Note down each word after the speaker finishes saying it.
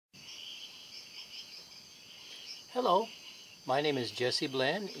Hello, my name is Jesse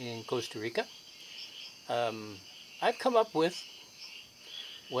Bland in Costa Rica. I've come up with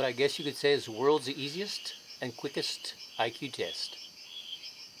what I guess you could say is the world's easiest and quickest IQ test.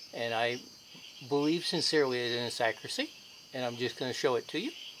 And I believe sincerely in its accuracy, and I'm just going to show it to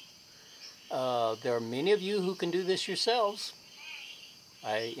you. There are many of you who can do this yourselves.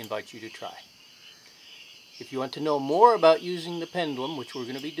 I invite you to try. If you want to know more about using the pendulum, which we're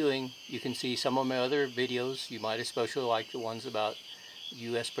going to be doing, you can see some of my other videos. You might especially like the ones about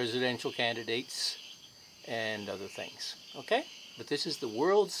U.S. presidential candidates and other things. Okay? But this is the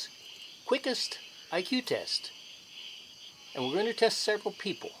world's quickest IQ test. And we're going to test several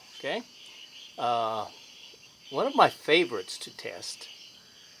people. Okay? One of my favorites to test,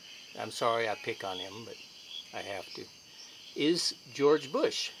 I'm sorry I pick on him, but I have to, is George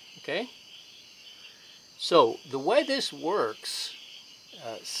Bush. Okay? So the way this works,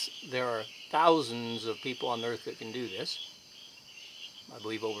 there are thousands of people on earth that can do this. I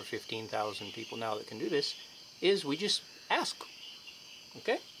believe over 15,000 people now that can do this, is we just ask.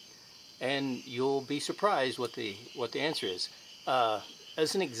 Okay? And you'll be surprised what the answer is.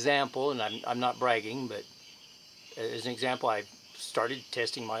 As an example, and I'm not bragging, but as an example, I started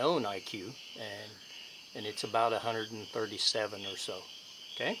testing my own IQ, and it's about 137 or so.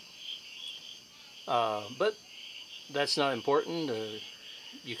 Okay? But that's not important.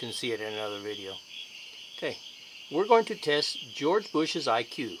 You can see it in another video. Okay, we're going to test George Bush's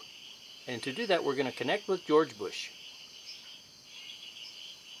IQ. And to do that, we're going to connect with George Bush,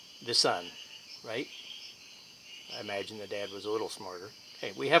 the son, right? I imagine the dad was a little smarter.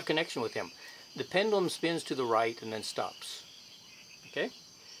 Okay, we have connection with him. The pendulum spins to the right and then stops. Okay?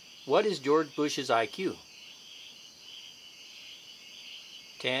 What is George Bush's IQ?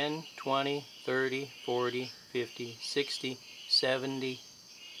 10, 20, 30, 40, 50, 60, 70.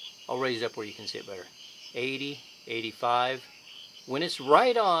 I'll raise it up where you can see it better. 80, 85. When it's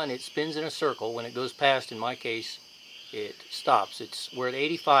right on, it spins in a circle. When it goes past, in my case, it stops. We're at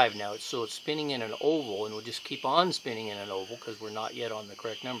 85 now, so it's spinning in an oval, and we'll just keep on spinning in an oval because we're not yet on the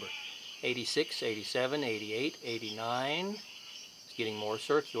correct number. 86, 87, 88, 89. It's getting more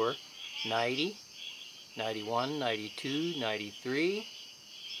circular. 90, 91, 92, 93.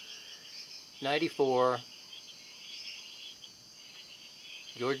 94.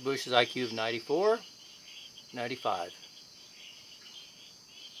 George Bush's IQ of 94. 95.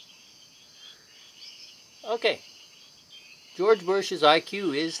 Okay. George Bush's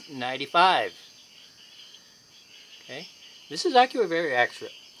IQ is 95. Okay. This is actually very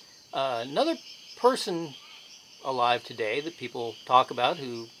accurate. Another person alive today that people talk about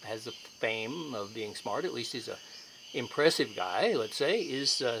who has the fame of being smart, at least he's a impressive guy, let's say,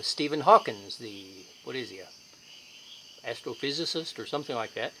 is Stephen Hawking, what is he, a astrophysicist or something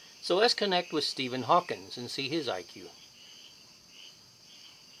like that. So let's connect with Stephen Hawking and see his IQ.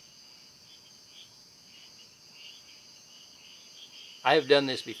 I have done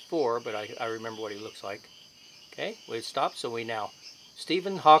this before, but I remember what he looks like. Okay, well, it stopped, so we now,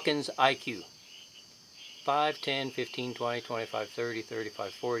 Stephen Hawking's IQ. 5, 10, 15, 20, 25, 30,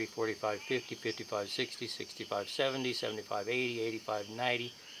 35, 40, 45, 50, 55, 60, 65, 70, 75, 80, 85,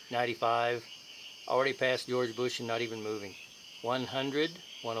 90, 95. Already past George Bush and not even moving. 100,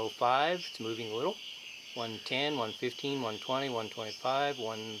 105, it's moving a little. 110, 115, 120, 125,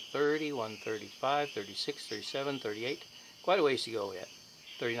 130, 135, 36, 37, 38. Quite a ways to go yet.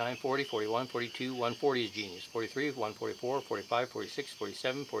 39, 40, 41, 42, 140 is genius. 43, 144, 45, 46,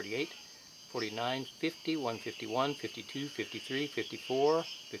 47, 48. 49, 50, 151, 52, 53, 54,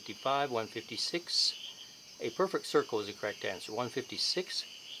 55, 156. A perfect circle is the correct answer. 156,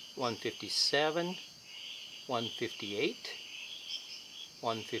 157, 158,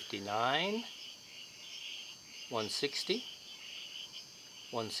 159, 160,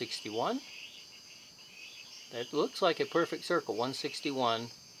 161. That looks like a perfect circle. 161,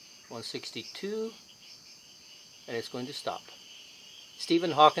 162, and it's going to stop.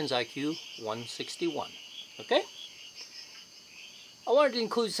 Stephen Hawking's IQ, 161. Okay? I wanted to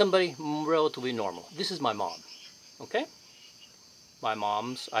include somebody relatively normal. This is my mom. Okay? My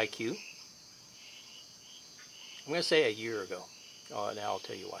mom's IQ. I'm going to say a year ago. Now I'll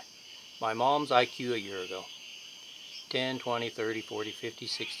tell you why. My mom's IQ a year ago. 10, 20, 30, 40, 50,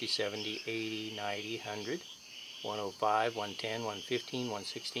 60, 70, 80, 90, 100. 105, 110, 115,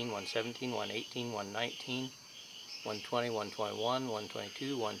 116, 117, 118, 119. 120, 121,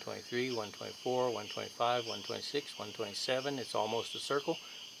 122, 123, 124, 125, 126, 127, it's almost a circle,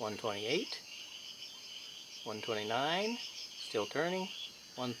 128, 129, still turning,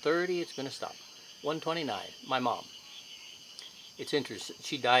 130, it's going to stop, 129, my mom. It's interesting,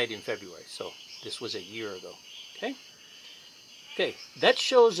 she died in February, so this was a year ago, Okay? Okay, that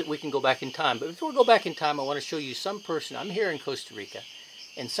shows that we can go back in time. But before we go back in time, I want to show you some person. I'm here in Costa Rica,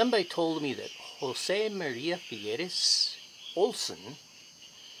 and somebody told me that Jose Maria Figueres Olson,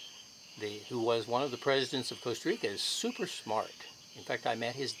 who was one of the presidents of Costa Rica, is super smart. In fact, I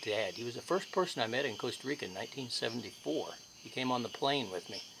met his dad. He was the first person I met in Costa Rica in 1974. He came on the plane with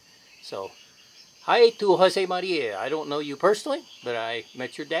me. So, hi to Jose Maria. I don't know you personally, but I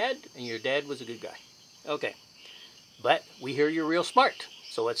met your dad, and your dad was a good guy. Okay. But we hear you're real smart,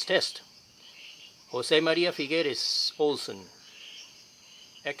 so let's test. Jose Maria Figueres Olson,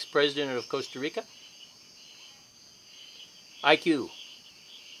 ex-president of Costa Rica. IQ,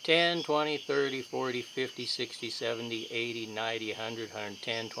 10, 20, 30, 40, 50, 60, 70, 80, 90, 100,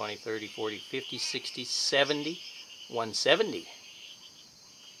 110, 20, 30, 40, 50, 60, 70, 170,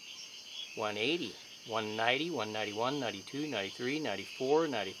 180, 190, 191, 92, 93, 94,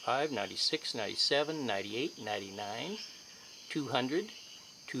 95, 96, 97, 98, 99, 200,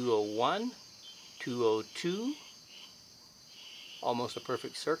 201, 202, almost a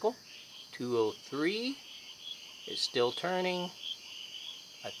perfect circle, 203, is still turning,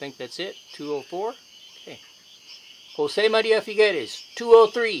 I think that's it, 204, okay. Jose Maria Figueres,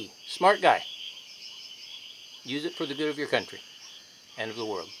 203, smart guy. Use it for the good of your country and of the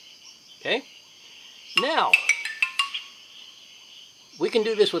world, okay? Now, we can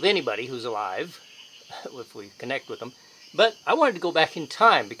do this with anybody who's alive, if we connect with them, but I wanted to go back in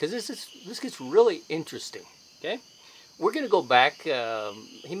time because this gets really interesting, okay? We're going to go back,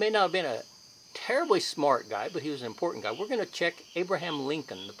 he may not have been a terribly smart guy, but he was an important guy. We're going to check Abraham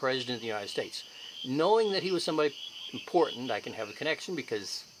Lincoln, the President of the United States. Knowing that he was somebody important, I can have a connection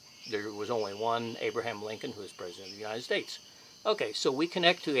because there was only one Abraham Lincoln who was President of the United States. Okay, so we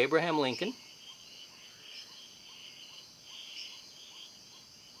connect to Abraham Lincoln.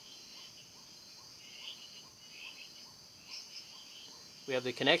 We have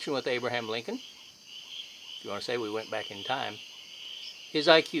the connection with Abraham Lincoln. If you want to say we went back in time. His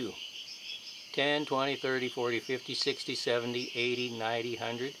IQ, 10, 20, 30, 40, 50, 60, 70, 80, 90,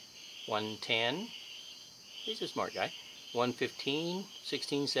 100, 110. He's a smart guy. 115,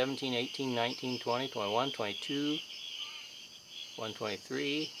 16, 17, 18, 19, 20, 21, 22,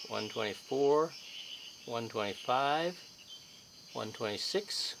 123, 124, 125,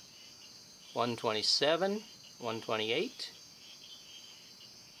 126, 127, 128,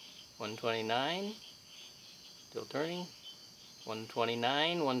 129, still turning,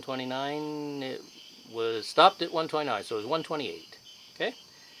 129, 129, it was stopped at 129, so it was 128, okay?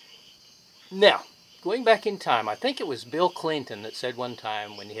 Now, going back in time, I think it was Bill Clinton that said one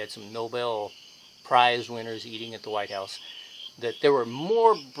time when he had some Nobel Prize winners eating at the White House that there were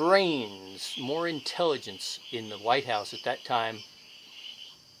more brains, more intelligence in the White House at that time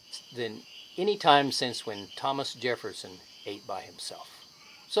than any time since when Thomas Jefferson ate by himself.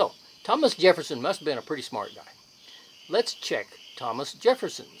 So, Thomas Jefferson must have been a pretty smart guy. Let's check Thomas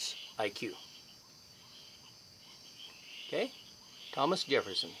Jefferson's IQ. Okay, Thomas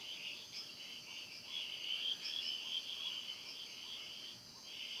Jefferson.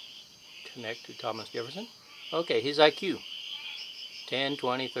 Connect to Thomas Jefferson. Okay, his IQ. 10,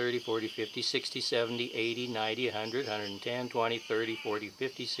 20, 30, 40, 50, 60, 70, 80, 90, 100, 110, 20, 30, 40,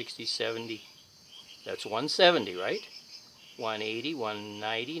 50, 60, 70. That's 170, right? 180,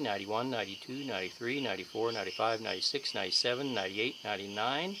 190, 91, 92, 93, 94, 95, 96, 97, 98,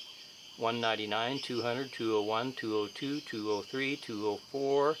 99, 199, 200, 201, 202, 203,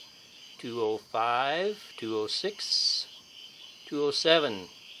 204, 205, 206, 207,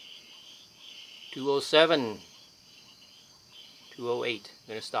 207, 208. I'm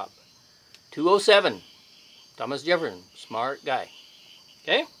going to stop. 207. Thomas Jefferson, smart guy.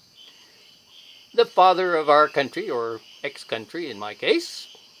 Okay? The father of our country, or ex-country in my case,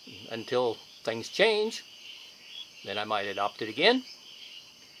 until things change, then I might adopt it again.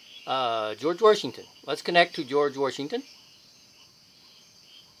 George Washington. Let's connect to George Washington.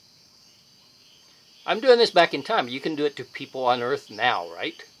 I'm doing this back in time. You can do it to people on Earth now,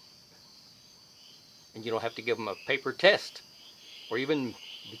 right? And you don't have to give them a paper test or even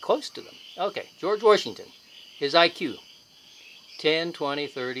be close to them. Okay, George Washington. His IQ. 10, 20,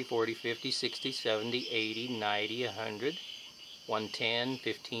 30, 40, 50, 60, 70, 80, 90, 100, 110,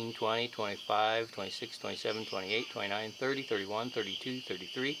 15, 20, 25, 26, 27, 28, 29, 30, 31, 32,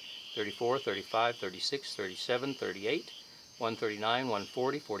 33, 34, 35, 36, 37, 38, 139,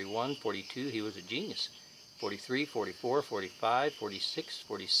 140, 41, 42. He was a genius. 43, 44, 45, 46,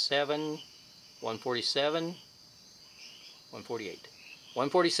 47, 147, 148.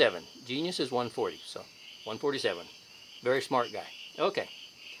 147. Genius is 140, so 147. Very smart guy. Okay.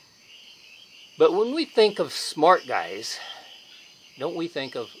 But when we think of smart guys, don't we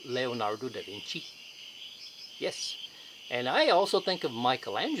think of Leonardo da Vinci? Yes. And I also think of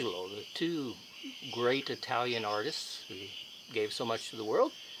Michelangelo, the two great Italian artists who gave so much to the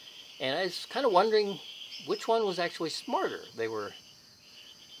world. And I was kind of wondering which one was actually smarter. They were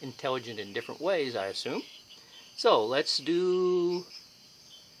intelligent in different ways, I assume. So let's do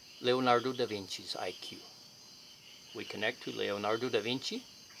Leonardo da Vinci's IQ. We connect to Leonardo da Vinci.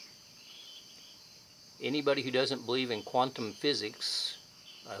 Anybody who doesn't believe in quantum physics,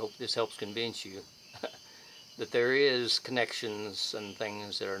 I hope this helps convince you that there is connections and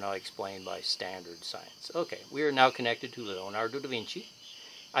things that are not explained by standard science. Okay, we are now connected to Leonardo da Vinci.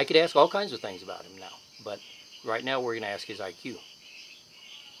 I could ask all kinds of things about him now, but right now we're going to ask his IQ.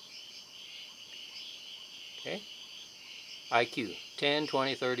 Okay, IQ 10,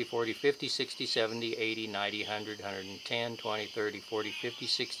 20, 30, 40, 50, 60, 70, 80, 90, 100, 110, 20, 30, 40, 50,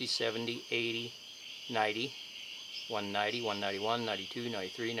 60, 70, 80, 90, 190, 191, 92,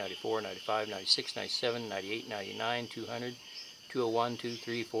 93, 94, 95, 96, 97, 98, 99, 200, 201, 2,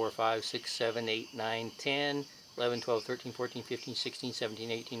 3, 4, 5, 6, 7, 8, 9, 10, 11, 12, 13, 14, 15, 16,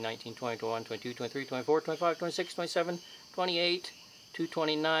 17, 18, 19, 20, 21, 22, 23, 24, 25, 26, 27, 28,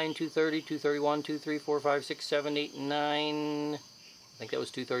 229, 230, 231, 2, 3, 4, 5, 6, 7, 8, 9, I think that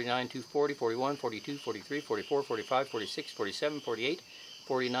was 239, 240, 41, 42, 43, 44, 45, 46, 47, 48,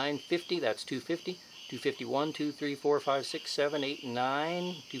 49, 50, that's 250, 251, 2, 3, 4, 5, 6, 7, 8,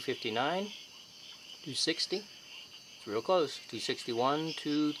 9, 259, 260, it's real close, 261,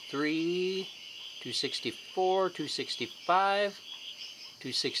 2, 3, 264, 265,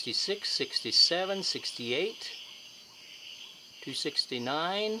 266, 67, 68,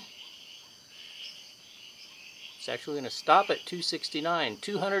 269. It's actually going to stop at 269.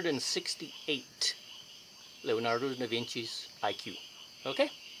 268. Leonardo da Vinci's IQ. Okay?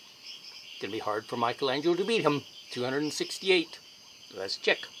 It's going to be hard for Michelangelo to beat him. 268. Let's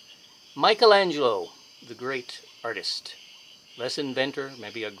check. Michelangelo, the great artist. Less inventor,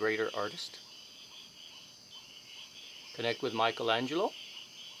 maybe a greater artist. Connect with Michelangelo.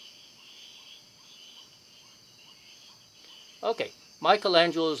 Okay,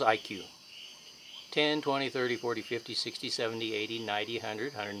 Michelangelo's IQ. 10, 20, 30, 40, 50, 60, 70, 80, 90,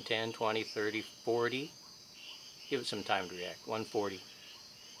 100, 110, 20, 30, 40. Give it some time to react. 140,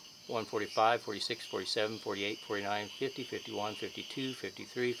 145, 46, 47, 48, 49, 50, 51, 52,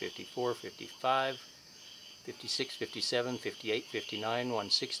 53, 54, 55, 56, 57, 58, 59,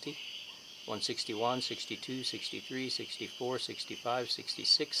 160, 161, 62, 63, 64, 65,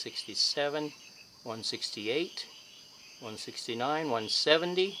 66, 67, 168, 169,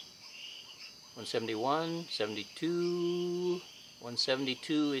 170, 171, 72,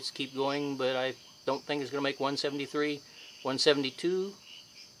 172, it's keep going, but I don't think it's going to make 173, 172,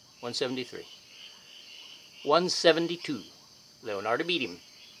 173. 172. Leonardo beat him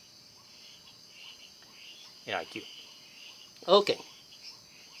in IQ. Okay.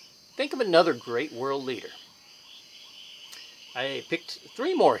 Think of another great world leader. I picked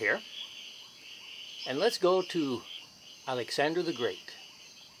 3 more here. And let's go to Alexander the Great.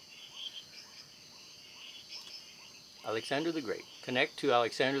 Alexander the Great. Connect to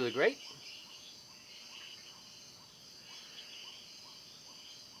Alexander the Great.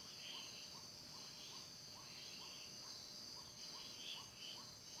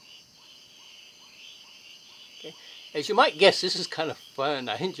 Okay. As you might guess, this is kind of fun.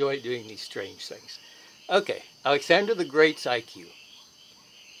 I enjoy doing these strange things. Okay, Alexander the Great's IQ.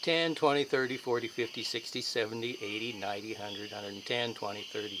 10, 20, 30, 40, 50, 60, 70, 80, 90, 100, 110, 20,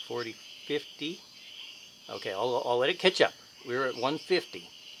 30, 40, 50. Okay, I'll let it catch up. We're at 150.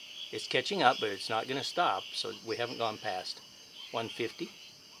 It's catching up, but it's not going to stop, so we haven't gone past 150,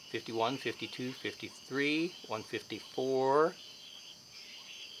 51, 52, 53, 154,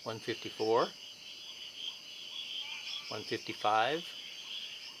 154, 155.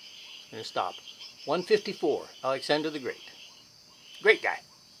 It's going to stop. 154, Alexander the Great. Great guy.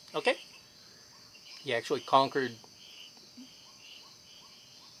 Okay? He actually conquered,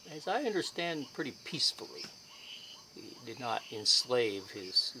 as I understand, pretty peacefully. He did not enslave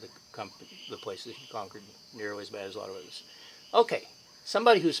the places he conquered nearly as bad as a lot of others. Okay,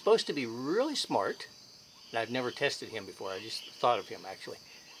 somebody who's supposed to be really smart, and I've never tested him before, I just thought of him actually,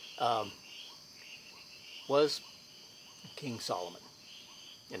 was King Solomon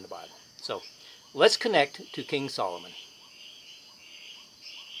in the Bible. So let's connect to King Solomon.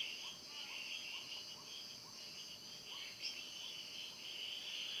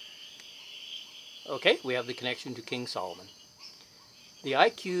 Okay, we have the connection to King Solomon. The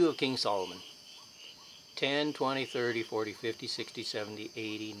IQ of King Solomon. 10, 20, 30, 40, 50, 60, 70,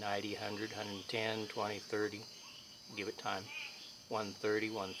 80, 90, 100, 110, 20, 30. Give it time. 130,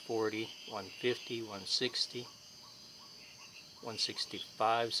 140, 150, 160,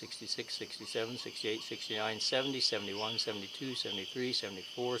 165, 66, 67, 68, 69, 70, 71, 72, 73,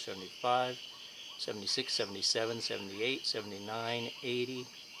 74, 75, 76, 77, 78, 79, 80,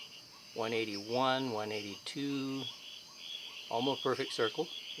 181, 182, almost perfect circle.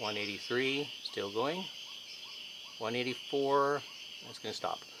 183, still going. 184, that's going to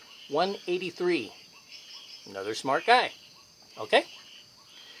stop. 183, another smart guy. Okay?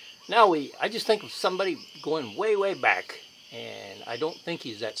 Now I just think of somebody going way, way back, and I don't think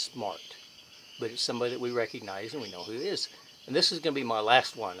he's that smart, but it's somebody that we recognize and we know who he is. And this is going to be my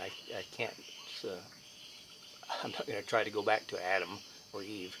last one. I can't, I'm not going to try to go back to Adam or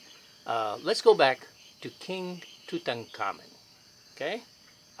Eve. Let's go back to King Tutankhamun. Okay?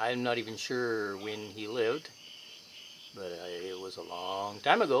 I'm not even sure when he lived, but it was a long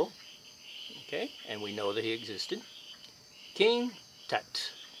time ago. Okay? And we know that he existed. King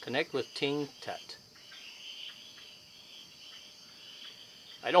Tut. Connect with King Tut.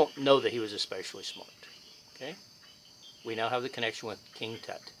 I don't know that he was especially smart. Okay? We now have the connection with King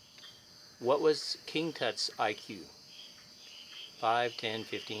Tut. What was King Tut's IQ? 5, 10,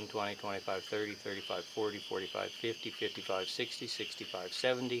 15, 20, 25, 30, 35, 40, 45, 50, 55, 60, 65,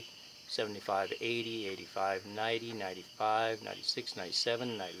 70, 75, 80, 85, 90, 95, 96,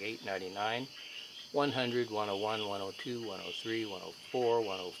 97, 98, 99, 100, 101, 102, 103, 104,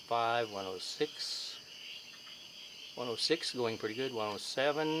 105, 106, 106 going pretty good,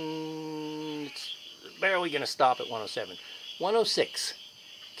 107, it's barely going to stop at 107. 106.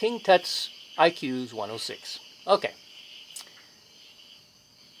 King Tut's IQ is 106. Okay.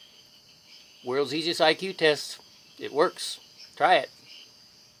 World's easiest IQ test. It works. Try it.